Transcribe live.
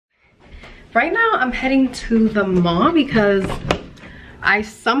Right now I'm heading to the mall because I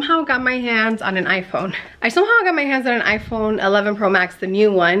somehow got my hands on an iPhone. I somehow got my hands on an iPhone 11 Pro Max, the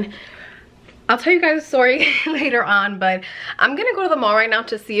new one. I'll tell you guys the story later on, but I'm gonna go to the mall right now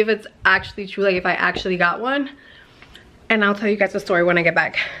to see if it's actually true, like if I actually got one. And I'll tell you guys the story when I get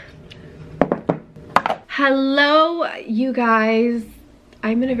back. Hello, you guys.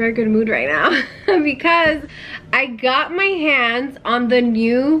 I'm in a very good mood right now because I got my hands on the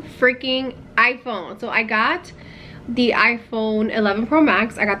new freaking iPhone. So I got the iPhone 11 Pro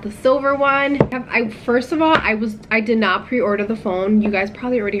Max. I got the silver one. First of all, I did not pre-order the phone. You guys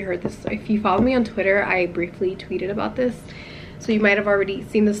probably already heard this. If you follow me on Twitter, I briefly tweeted about this, so you might have already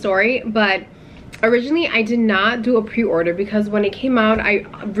seen the story. But originally I did not do a pre-order because when it came out, I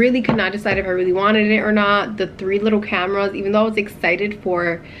really could not decide if I really wanted it or not. The 3 little cameras, even though I was excited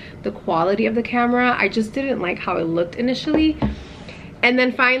for the quality of the camera, I just didn't like how it looked initially. And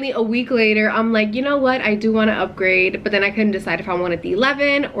then finally a week later, I'm like, you know what, I do want to upgrade, but then I couldn't decide if I wanted the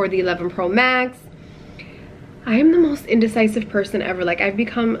 11 or the 11 Pro Max. I am the most indecisive person ever. Like, I've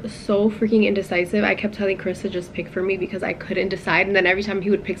become so freaking indecisive. I kept telling Chris to just pick for me because I couldn't decide, and then every time he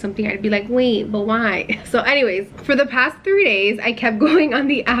would pick something, I'd be like, wait, but why? So anyways, for the past 3 days, I kept going on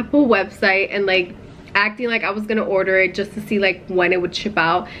the Apple website and like acting like I was gonna order it just to see like when it would ship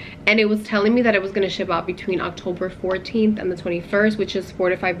out, and it was telling me that it was gonna ship out between October 14th and the 21st, which is 4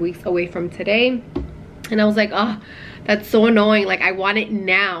 to 5 weeks away from today. And I was like, oh, that's so annoying. Like, I want it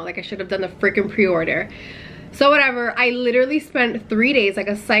now. Like, I should have done the freaking pre-order. So whatever, I literally spent 3 days like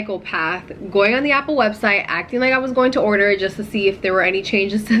a psychopath going on the Apple website, acting like I was going to order it just to see if there were any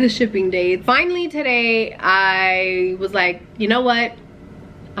changes to the shipping dates. Finally today, I was like, you know what?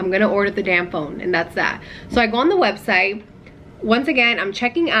 I'm gonna order the damn phone, and that's that. So I go on the website. Once again, I'm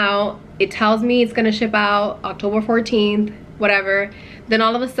checking out. It tells me it's gonna ship out October 14th, whatever. Then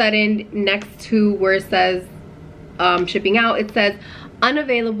all of a sudden, next to where it says shipping out, it says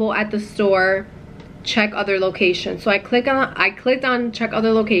unavailable at the store, check other locations. So I clicked on check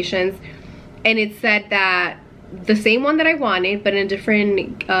other locations, and it said that the same one that I wanted but in a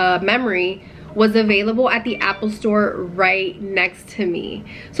different memory was available at the Apple store right next to me.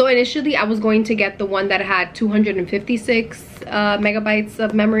 So initially I was going to get the one that had 256 megabytes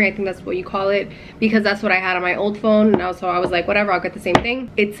of memory. I think that's what you call it, because that's what I had on my old phone. And so I was like, whatever, I'll get the same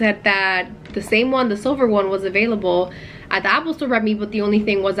thing. It said that the same one, the silver one, was available at the Apple store by me, but the only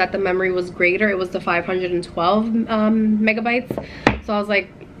thing was that the memory was greater. It was the 512 megabytes. So I was like,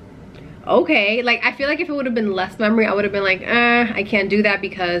 okay. Like, I feel like if it would have been less memory, I would have been like, I can't do that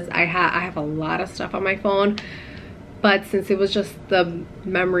because I have a lot of stuff on my phone. But since it was just the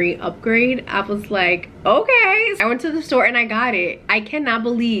memory upgrade, I was like, okay. I went to the store and I got it. I cannot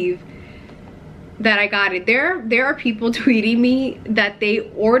believe that I got it. There are people tweeting me that they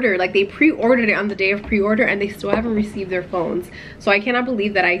ordered, like they pre-ordered it on the day of pre-order, and they still haven't received their phones. So I cannot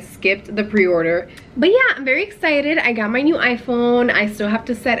believe that I skipped the pre-order. But yeah, I'm very excited. I got my new iPhone. I still have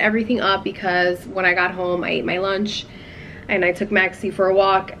to set everything up because when I got home, I ate my lunch and I took Maxie for a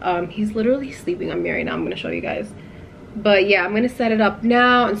walk. He's literally sleeping on me right now. I'm gonna show you guys. But yeah, I'm gonna set it up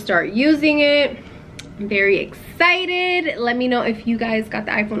now and start using it. I'm very excited. Let me know if you guys got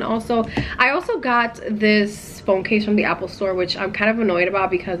the iPhone also. I also got this phone case from the Apple store, which I'm kind of annoyed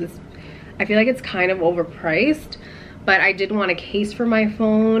about because I feel like it's kind of overpriced, but I did want a case for my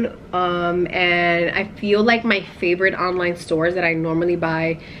phone. And I feel like my favorite online stores that I normally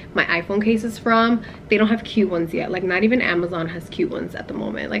buy my iPhone cases from, they don't have cute ones yet. Like, not even Amazon has cute ones at the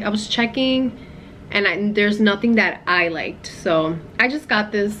moment. Like, I was checking and there's nothing that I liked, so I just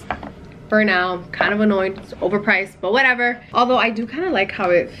got this for now. Kind of annoyed, it's overpriced, but whatever. Although I do kind of like how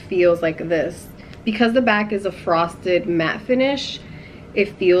it feels like this, because the back is a frosted matte finish.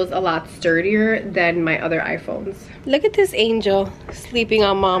 It feels a lot sturdier than my other iPhones. Look at this angel sleeping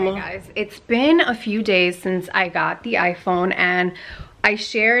on mama. Hi guys, it's been a few days since I got the iPhone, and I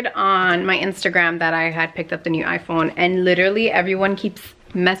shared on my Instagram that I had picked up the new iPhone, and literally everyone keeps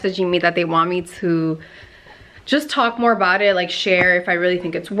messaging me that they want me to just talk more about it, like share if I really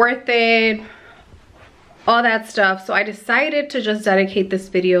think it's worth it, all that stuff. So I decided to just dedicate this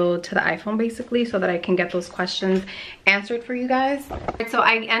video to the iPhone basically, so that I can get those questions answered for you guys. So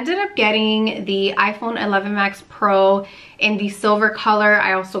I ended up getting the iPhone 11 Max Pro in the silver color.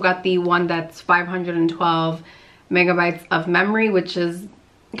 I also got the one that's 512 megabytes of memory, which is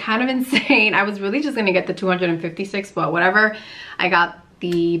kind of insane. I was really just gonna get the 256, but whatever. I got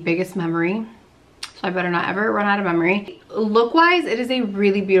the biggest memory, so I better not ever run out of memory. Look wise, it is a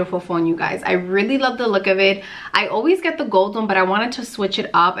really beautiful phone, you guys. I really love the look of it. I always get the gold one, but I wanted to switch it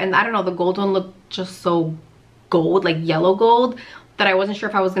up, and I don't know, the gold one looked just so gold, like yellow gold, that I wasn't sure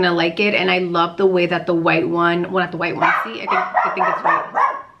if I was gonna like it, and I love the way that the white one, well, not the white one, see, I think it's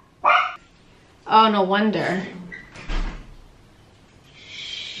white. Oh, no wonder.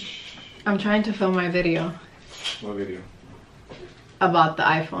 I'm trying to film my video. What video? About the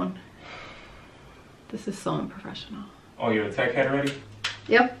iPhone. This is so unprofessional. Oh, you're a tech head already?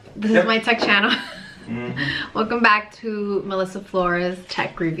 Yep, this is my tech channel. Mm-hmm. Welcome back to Melissa Flores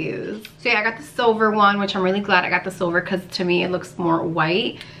Tech Reviews. So yeah, I got the silver one, which I'm really glad I got the silver because to me it looks more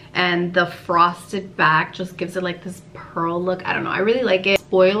white, and the frosted back just gives it like this pearl look. I don't know, I really like it.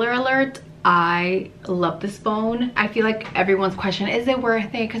 Spoiler alert, I love this phone. I feel like everyone's question, is it worth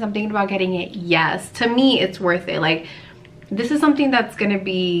it? Because I'm thinking about getting it. Yes, to me it's worth it. Like, this is something that's gonna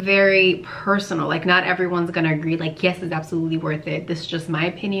be very personal. Like, not everyone's gonna agree like, yes, it's absolutely worth it. This is just my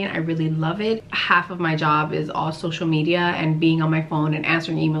opinion. I really love it. Half of my job is all social media and being on my phone and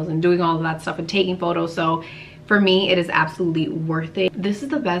answering emails and doing all of that stuff and taking photos. So for me, it is absolutely worth it. This is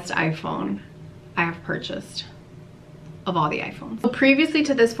the best iPhone I have purchased of all the iPhones. So previously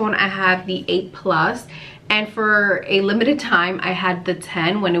to this phone, I had the 8 Plus, and for a limited time I had the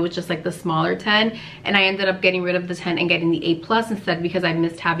 10 when it was just like the smaller 10, and I ended up getting rid of the 10 and getting the 8 Plus instead because I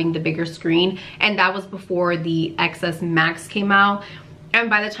missed having the bigger screen, and that was before the XS Max came out. And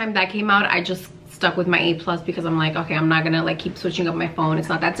by the time that came out, I just stuck with my 8 Plus because I'm like, okay, I'm not gonna like keep switching up my phone. It's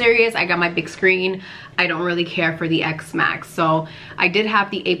not that serious. I got my big screen. I don't really care for the X Max. So I did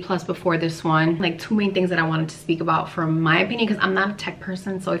have the 8 Plus before this one. Like, two main things that I wanted to speak about from my opinion, because I'm not a tech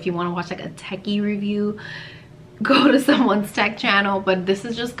person. So if you want to watch like a techie review, go to someone's tech channel. But this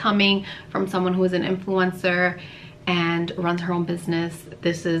is just coming from someone who is an influencer and runs her own business.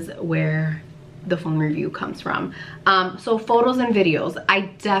 This is where the phone review comes from. So photos and videos, I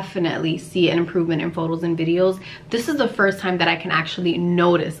definitely see an improvement in photos and videos. This is the first time that I can actually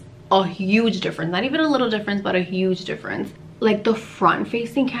notice a huge difference, not even a little difference, but a huge difference. Like, the front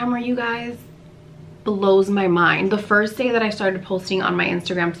facing camera, you guys, blows my mind. The first day that I started posting on my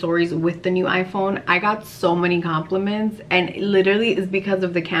Instagram stories with the new iPhone, I got so many compliments, and it literally is because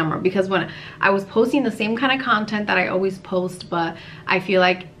of the camera. Because when I was posting the same kind of content that I always post, but I feel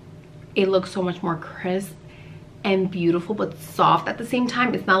like it looks so much more crisp and beautiful, but soft at the same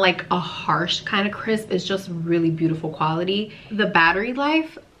time. It's not like a harsh kind of crisp. It's just really beautiful quality. The battery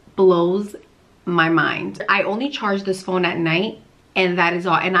life blows my mind. I only charge this phone at night, and that is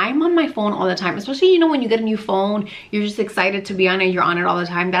all. And I'm on my phone all the time, especially, you know, when you get a new phone, you're just excited to be on it. You're on it all the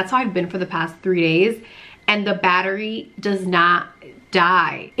time. That's how I've been for the past 3 days, and the battery does not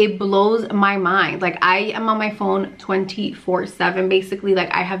die. It blows my mind. Like, I am on my phone 24/7 basically.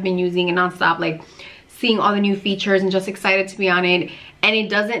 Like, I have been using it nonstop, like seeing all the new features and just excited to be on it. And it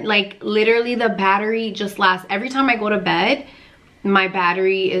doesn't, like, literally the battery just lasts. Every time I go to bed, my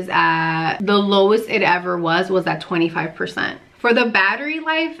battery is at the lowest it ever was at 25%. For the battery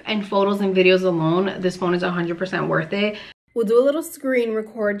life and photos and videos alone, this phone is 100% worth it. We'll do a little screen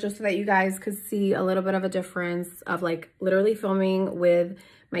record just so that you guys could see a little bit of a difference of like literally filming with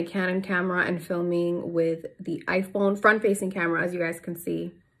my Canon camera and filming with the iPhone front-facing camera, as you guys can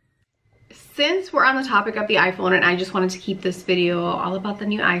see. Since we're on the topic of the iPhone and I just wanted to keep this video all about the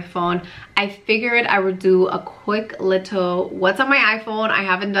new iPhone, I figured I would do a quick little what's on my iPhone. I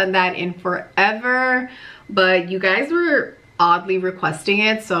haven't done that in forever, but you guys were oddly requesting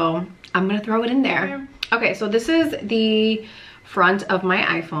it, so I'm gonna throw it in there. Okay, so this is the front of my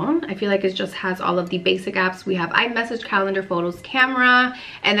iPhone. I feel like it just has all of the basic apps. We have iMessage, calendar, photos, camera,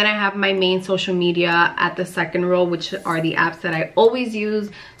 and then I have my main social media at the second row, which are the apps that I always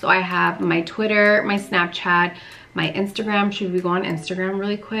use. So I have my Twitter, my Snapchat, my Instagram. Should we go on Instagram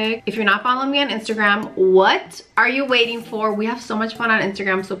really quick? If you're not following me on Instagram, what are you waiting for? We have so much fun on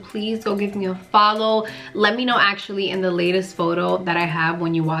Instagram, so please go give me a follow. Let me know actually in the latest photo that I have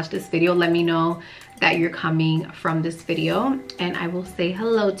when you watch this video. Let me know that you're coming from this video and I will say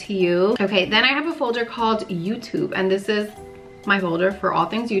hello to you. Okay, then I have a folder called YouTube, and this is my folder for all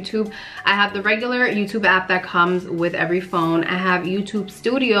things YouTube. I have the regular YouTube app that comes with every phone. I have YouTube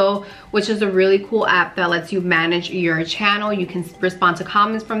Studio, which is a really cool app that lets you manage your channel. You can respond to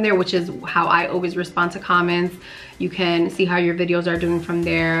comments from there, which is how I always respond to comments. You can see how your videos are doing from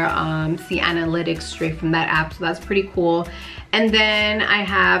there, see analytics straight from that app, so that's pretty cool. And then I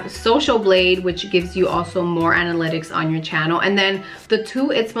have Social Blade, which gives you also more analytics on your channel. And then the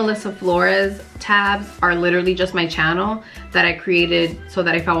two It's Melissa Flores tabs are literally just my channel that I created so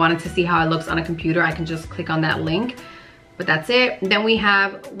that if I wanted to see how it looks on a computer, I can just click on that link. But that's it. Then we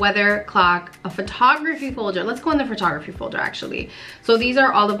have weather, clock, a photography folder. Let's go in the photography folder actually. So these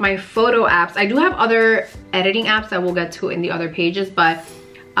are all of my photo apps. I do have other editing apps that we'll get to in the other pages, but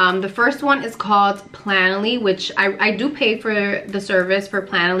The first one is called Planoly, which I do pay for the service for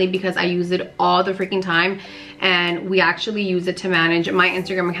Planoly because I use it all the freaking time, and we actually use it to manage my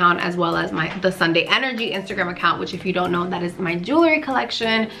Instagram account as well as the Sunday Energy Instagram account, which if you don't know, that is my jewelry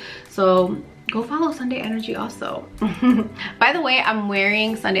collection. So go follow Sunday Energy also. By the way, I'm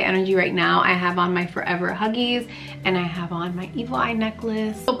wearing Sunday Energy right now. I have on my Forever Huggies and I have on my Evil Eye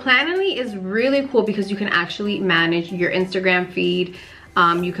necklace. So Planoly is really cool because you can actually manage your Instagram feed.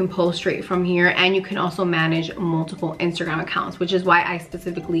 You can post straight from here, and you can also manage multiple Instagram accounts, which is why I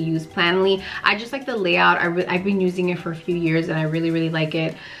specifically use Planoly. I just like the layout. I've been using it for a few years and I really like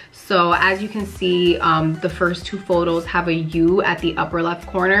it. So as you can see, the first two photos have a U at the upper left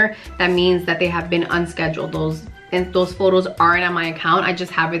corner. That means that they have been unscheduled. Those photos aren't on my account. I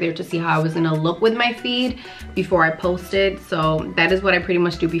just have it there to see how I was gonna look with my feed before I post it. So that is what I pretty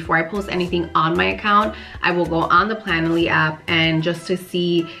much do before I post anything on my account. I will go on the Planoly app and just to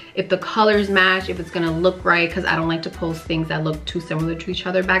see if the colors match, if it's gonna look right, because I don't like to post things that look too similar to each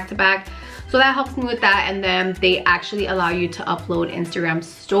other back to back. So that helps me with that. And then they actually allow you to upload Instagram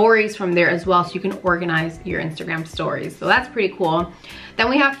stories from there as well, so you can organize your Instagram stories. So that's pretty cool. Then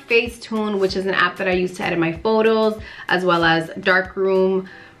we have Facetune, which is an app that I use to edit my photos, as well as Darkroom.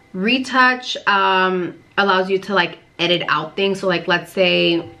 Retouch allows you to like edit out things. So like, let's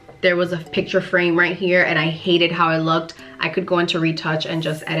say there was a picture frame right here and I hated how it looked, I could go into Retouch and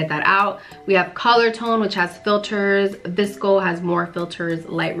just edit that out. We have Color Tone, which has filters. Visco has more filters.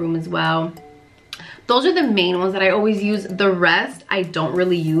 Lightroom as well. Those are the main ones that I always use. The rest I don't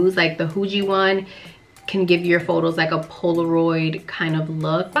really use. Like the Huji one can give your photos like a Polaroid kind of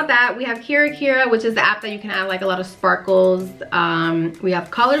look. About that, we have Kira, which is the app that you can add like a lot of sparkles. We have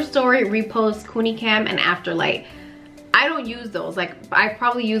Color Story, Repost, Kunicam, and Afterlight. I don't use those. Like, I've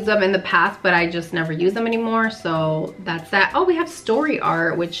probably used them in the past, but I just never use them anymore. So that's that. Oh, we have Story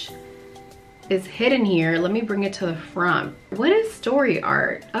Art, which is hidden here. Let me bring it to the front. What is Story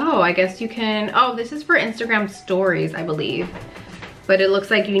Art? Oh, I guess you can, oh, this is for Instagram stories, I believe. But it looks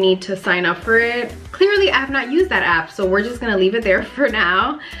like you need to sign up for it. Clearly, I have not used that app, so we're just gonna leave it there for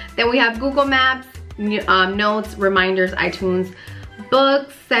now. Then we have Google Maps, Notes, Reminders, iTunes,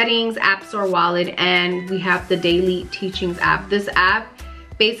 Books, Settings, App Store, Wallet, and we have the Daily Teachings app. This app,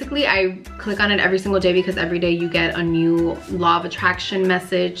 basically I click on it every single day because every day you get a new law of attraction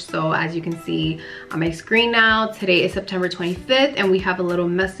message. So as you can see on my screen now, today is September 25th and we have a little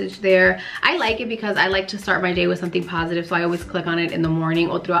message there. I like it because I like to start my day with something positive, so I always click on it in the morning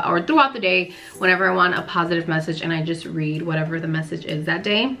or throughout the day whenever I want a positive message, and I just read whatever the message is that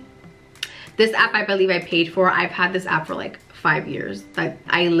day. This app I believe I paid for. I've had this app for like 5 years.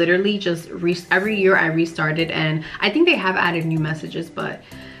 I literally just every year I restarted, and I think they have added new messages, but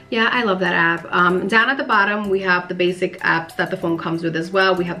yeah, I love that app. Down at the bottom we have the basic apps that the phone comes with as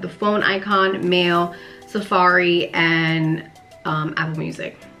well. We have the phone icon, Mail, Safari, and Apple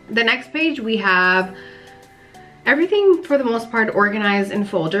Music. The next page we have everything for the most part organized in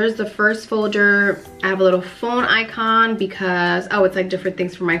folders. The first folder, I have a little phone icon because, oh, it's like different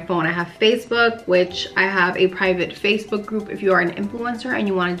things for my phone. I have Facebook, which I have a private Facebook group. If you are an influencer and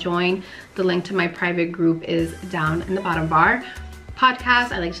you want to join, the link to my private group is down in the bottom bar.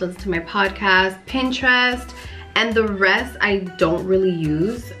 Podcast, I like to listen to my podcast. Pinterest, and the rest I don't really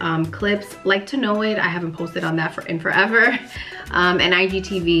use. Clips, Like to Know It, I haven't posted on that in forever. And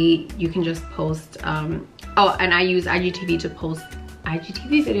IGTV, you can just post, oh, and I use IGTV to post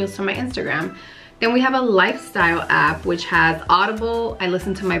IGTV videos to my Instagram. Then we have a lifestyle app, which has Audible. I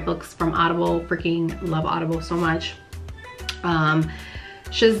listen to my books from Audible, freaking love Audible so much.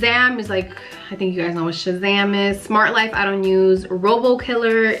 Shazam is like, I think you guys know what Shazam is. Smart Life I don't use.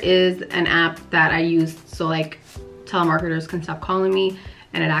 RoboKiller is an app that I use so like telemarketers can stop calling me,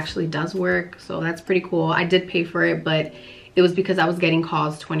 and it actually does work, so that's pretty cool. I did pay for it, but it was because I was getting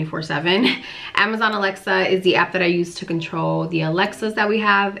calls 24/7. Amazon Alexa is the app that I use to control the Alexas that we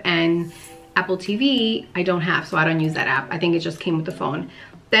have, and Apple TV I don't have, so I don't use that app. I think it just came with the phone.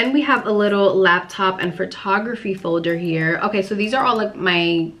 Then we have a little laptop and photography folder here. Okay, so these are all like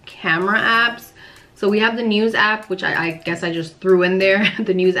my camera apps. So we have the news app, which I guess I just threw in there.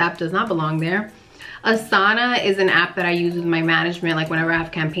 The news app does not belong there. Asana is an app that I use with my management. Like whenever I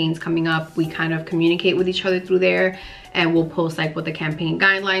have campaigns coming up, we kind of communicate with each other through there, and we'll post like what the campaign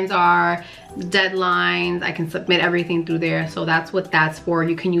guidelines are, deadlines. I can submit everything through there. So that's what that's for.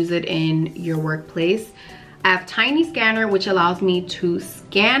 You can use it in your workplace. I have Tiny Scanner, which allows me to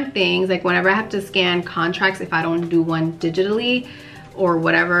scan things. Like whenever I have to scan contracts, if I don't do one digitally or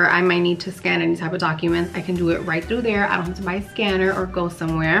whatever, I might need to scan any type of documents, I can do it right through there. I don't have to buy a scanner or go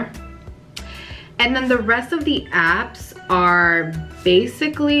somewhere. And then the rest of the apps are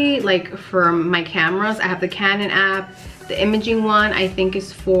basically like for my cameras. I have the Canon app. The imaging one I think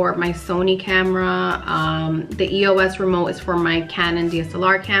is for my Sony camera. The EOS remote is for my Canon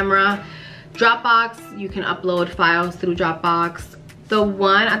DSLR camera. Dropbox, you can upload files through Dropbox. The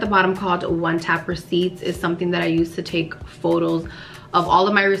one at the bottom called One Tap Receipts is something that I use to take photos of all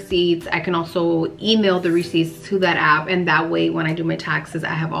of my receipts. I can also email the receipts to that app, and that way when I do my taxes,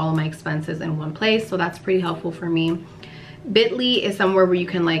 I have all of my expenses in one place. So that's pretty helpful for me. Bitly is somewhere where you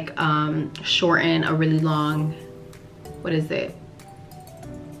can like shorten a really long, what is it,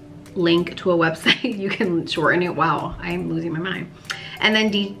 link to a website. You can shorten it. Wow, I'm losing my mind. And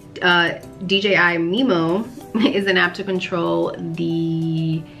then DJI Mimo is an app to control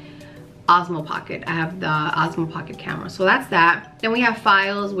the Osmo Pocket. I have the Osmo Pocket camera, so that's that. Then we have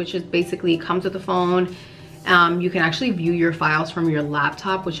Files, which is basically comes with the phone. You can actually view your files from your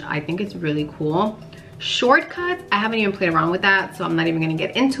laptop, which I think is really cool. Shortcuts, I haven't even played around with that, so I'm not even gonna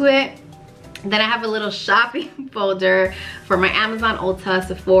get into it. Then I have a little shopping folder for my Amazon, Ulta,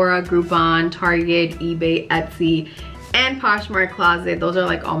 Sephora, Groupon, Target, eBay, Etsy, and Poshmark closet. Those are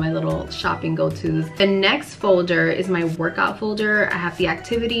like all my little shopping go-tos. The next folder is my workout folder. I have the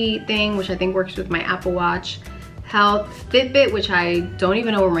activity thing, which I think works with my Apple Watch. Health, Fitbit, which I don't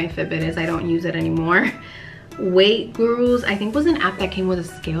even know where my Fitbit is. I don't use it anymore. Weight Gurus, I think was an app that came with a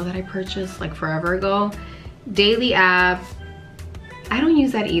scale that I purchased like forever ago. Daily app, I don't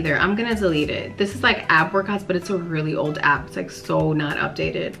use that either. I'm gonna delete it. This is like app workouts, but it's a really old app. It's like so not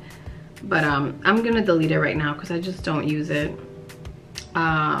updated. But I'm gonna delete it right now because I just don't use it.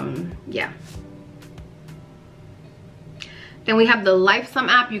 Yeah. Then we have the LifeSum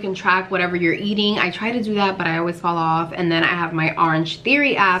app. You can track whatever you're eating. I try to do that, but I always fall off. And then I have my Orange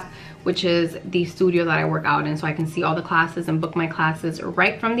Theory app, which is the studio that I work out in, so I can see all the classes and book my classes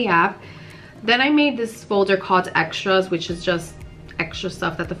right from the app. Then I made this folder called Extras, which is just extra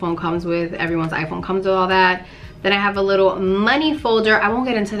stuff that the phone comes with. Everyone's iPhone comes with all that. Then I have a little money folder. I won't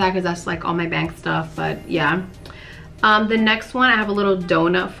get into that because that's like all my bank stuff, but yeah. The next one I have a little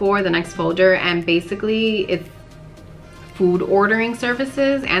donut for, the next folder, and basically it's food ordering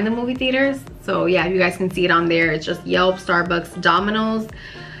services and the movie theaters. So yeah, you guys can see it on there. It's just Yelp, Starbucks, Domino's,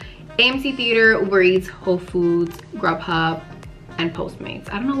 AMC Theater, Uber Eats, Whole Foods, Grubhub, and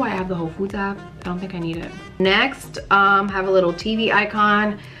Postmates. I don't know why I have the Whole Foods app. I don't think I need it. Next, have a little TV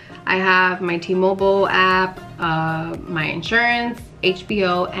icon. I have my T-Mobile app, my insurance,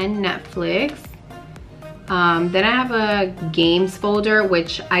 HBO, and Netflix. Then I have a games folder,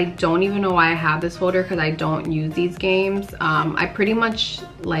 which I don't even know why I have this folder because I don't use these games. I pretty much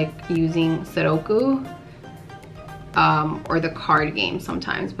like using Sudoku or the card game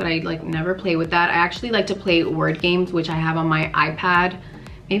sometimes, but I like never play with that. I actually like to play word games, which I have on my iPad.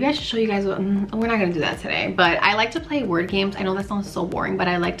 Maybe I should show you guys what, we're not gonna do that today, but I like to play word games. I know that sounds so boring, but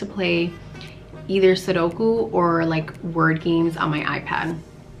I like to play either Sudoku or like word games on my iPad.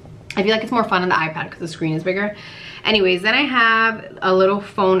 I feel like it's more fun on the iPad because the screen is bigger. Anyways, then I have a little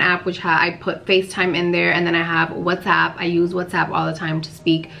phone app, which I put FaceTime in there, and then I have WhatsApp. I use WhatsApp all the time to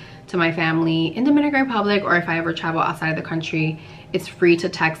speak to my family in the Dominican Republic, or if I ever travel outside of the country, it's free to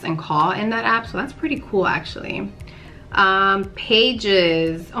text and call in that app, so that's pretty cool actually.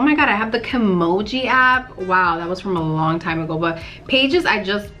 Pages, oh my god, I have the Kimoji app. Wow, that was from a long time ago, but Pages, I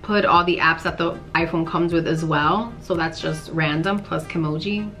just put all the apps that the iPhone comes with as well, so that's just random plus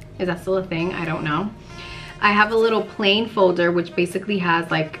Kimoji. Is that still a thing? I don't know. I have a little plane folder, which basically has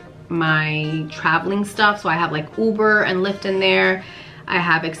like my traveling stuff, so I have like Uber and Lyft in there. I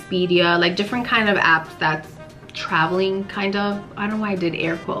have Expedia, like different kind of apps that's traveling kind of. I don't know why I did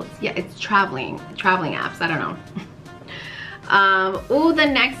air quotes. Yeah, it's traveling apps, I don't know. Oh, the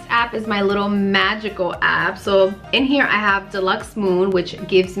next app is my little magical app. So in here I have Deluxe Moon, which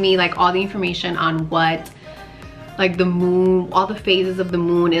gives me like all the information on what, like the moon, all the phases of the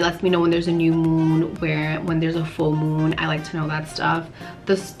moon. It lets me know when there's a new moon, when there's a full moon. I like to know that stuff.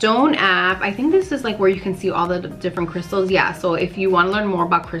 The Stone app, I think this is like where you can see all the different crystals. Yeah, so if you want to learn more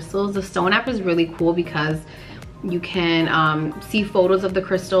about crystals, the Stone app is really cool because you can see photos of the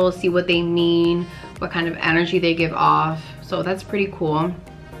crystals, see what they mean, what kind of energy they give off. So that's pretty cool.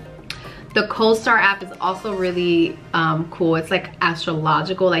 The CoStar app is also really cool. It's like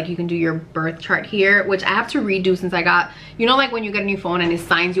astrological, like you can do your birth chart here, which I have to redo since I got, you know, like when you get a new phone and it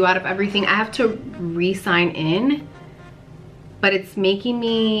signs you out of everything, I have to re-sign in, but it's making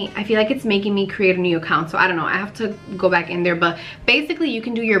me, I feel like it's making me create a new account. So I don't know, I have to go back in there, but basically you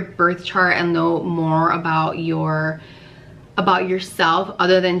can do your birth chart and know more about about yourself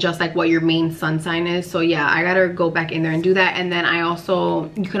other than just like what your main sun sign is. So yeah, I gotta go back in there and do that. And then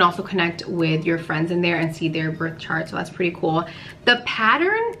you can also connect with your friends in there and see their birth chart, so that's pretty cool. The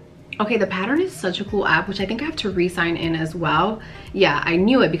pattern, okay, the pattern is such a cool app, which I think I have to re-sign in as well. Yeah, I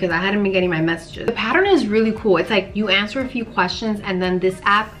knew it because I hadn't been getting my messages. The pattern is really cool. It's like you answer a few questions and then this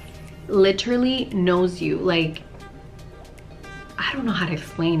app literally knows you. Like, I don't know how to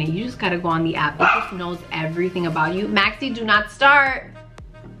explain it. You just gotta go on the app. It just knows everything about you. Maxie, do not start.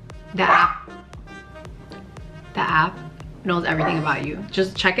 The app knows everything about you.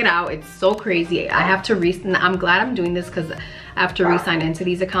 Just check it out. It's so crazy. I have to I'm glad I'm doing this because I have to re-sign into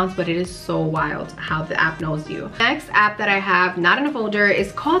these accounts, but it is so wild how the app knows you. Next app that I have, not in a folder,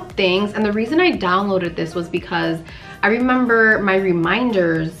 is called Things. And the reason I downloaded this was because I remember my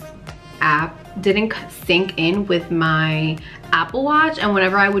reminders app didn't sync in with my Apple Watch, and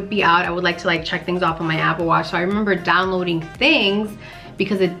whenever I would be out, I would like to like check things off on my Apple Watch. So I remember downloading Things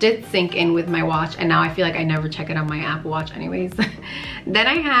because it did sync in with my watch, and now I feel like I never check it on my Apple Watch anyways. Then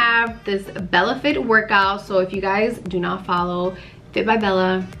I have this Bella Fit workout. So if you guys do not follow Fit by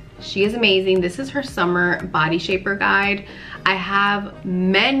Bella, she is amazing. This is her summer body shaper guide. I have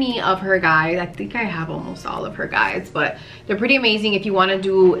many of her guides. I think I have almost all of her guides, but they're pretty amazing. If you want to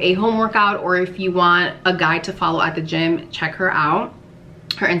do a home workout or if you want a guide to follow at the gym, check her out.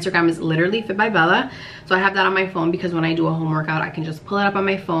 Her Instagram is literally Fit by Bella. So I have that on my phone because when I do a home workout, I can just pull it up on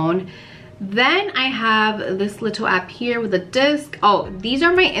my phone. Then I have this little app here with a disc. Oh, these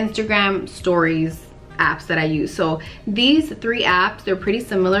are my Instagram stories apps that I use. So these 3 apps, they're pretty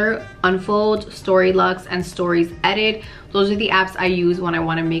similar: Unfold, Story Lux, and Stories Edit. Those are the apps I use when I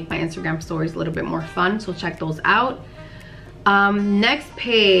want to make my Instagram stories a little bit more fun, so check those out. Next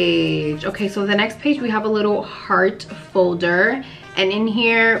page. Okay, so the next page we have a little heart folder, and in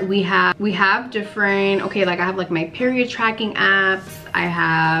here we have different, okay, like I have like my period tracking apps. I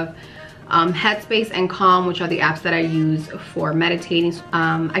have Headspace and Calm, which are the apps that I use for meditating.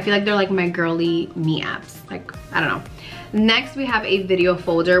 I feel like they're like my girly me apps. Like, I don't know. Next, we have a video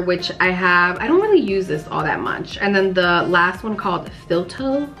folder, which I don't really use this all that much. And then the last one called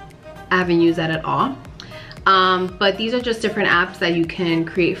Filto, I haven't used that at all. But these are just different apps that you can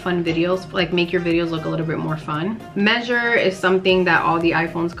create fun videos, like make your videos look a little bit more fun. Measure is something that all the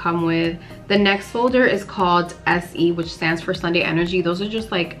iPhones come with. The next folder is called SE, which stands for Sunday Energy. Those are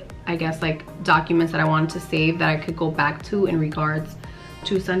just like, I guess, like documents that I wanted to save that I could go back to in regards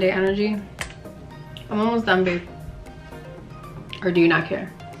to Sunday Energy. I'm almost done, babe. Or do you not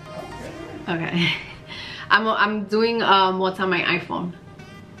care? Okay. I'm doing what's on my iPhone.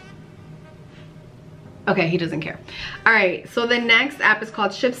 Okay, he doesn't care. All right, so the next app is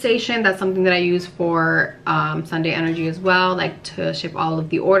called ShipStation. That's something that I use for Sunday Energy as well, like to ship all of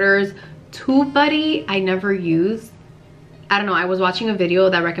the orders. TubeBuddy, I never use. I don't know, I was watching a video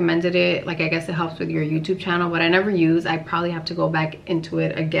that recommended it. Like, I guess it helps with your YouTube channel, but I never use. I probably have to go back into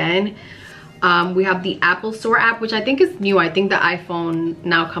it again. We have the Apple Store app, which I think is new. I think the iPhone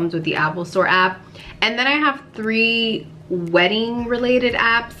now comes with the Apple Store app. And then I have 3 wedding related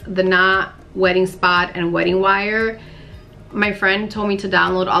apps: the Knot, Wedding Spot, and Wedding Wire. My friend told me to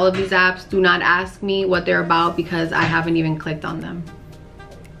download all of these apps. Do not ask me what they're about because I haven't even clicked on them.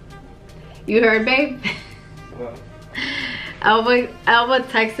 You heard, babe? What? Elba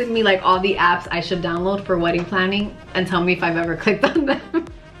texted me like all the apps I should download for wedding planning and tell me if I've ever clicked on them.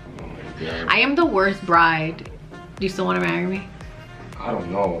 Oh my God. I am the worst bride. Do you still want to marry me? I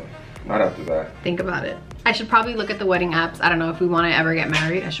don't know. Not after that. Think about it. I should probably look at the wedding apps. I don't know, if we want to ever get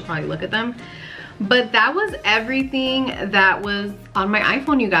married, I should probably look at them. But that was everything that was on my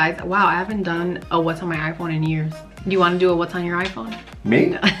iPhone, you guys. Wow, I haven't done a what's on my iPhone in years. Do you want to do a what's on your iPhone? Me?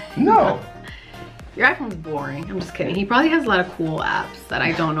 No. No. Your iPhone's boring. I'm just kidding. He probably has a lot of cool apps that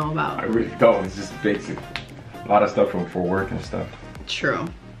I don't know about. I really don't. It's just basic. A lot of stuff for work and stuff. True.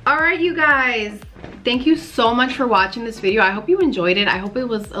 All right, you guys. Thank you so much for watching this video. I hope you enjoyed it. I hope it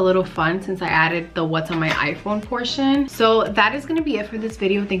was a little fun since I added the what's on my iPhone portion. So that is going to be it for this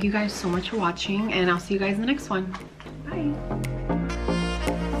video. Thank you guys so much for watching, and I'll see you guys in the next one. Bye.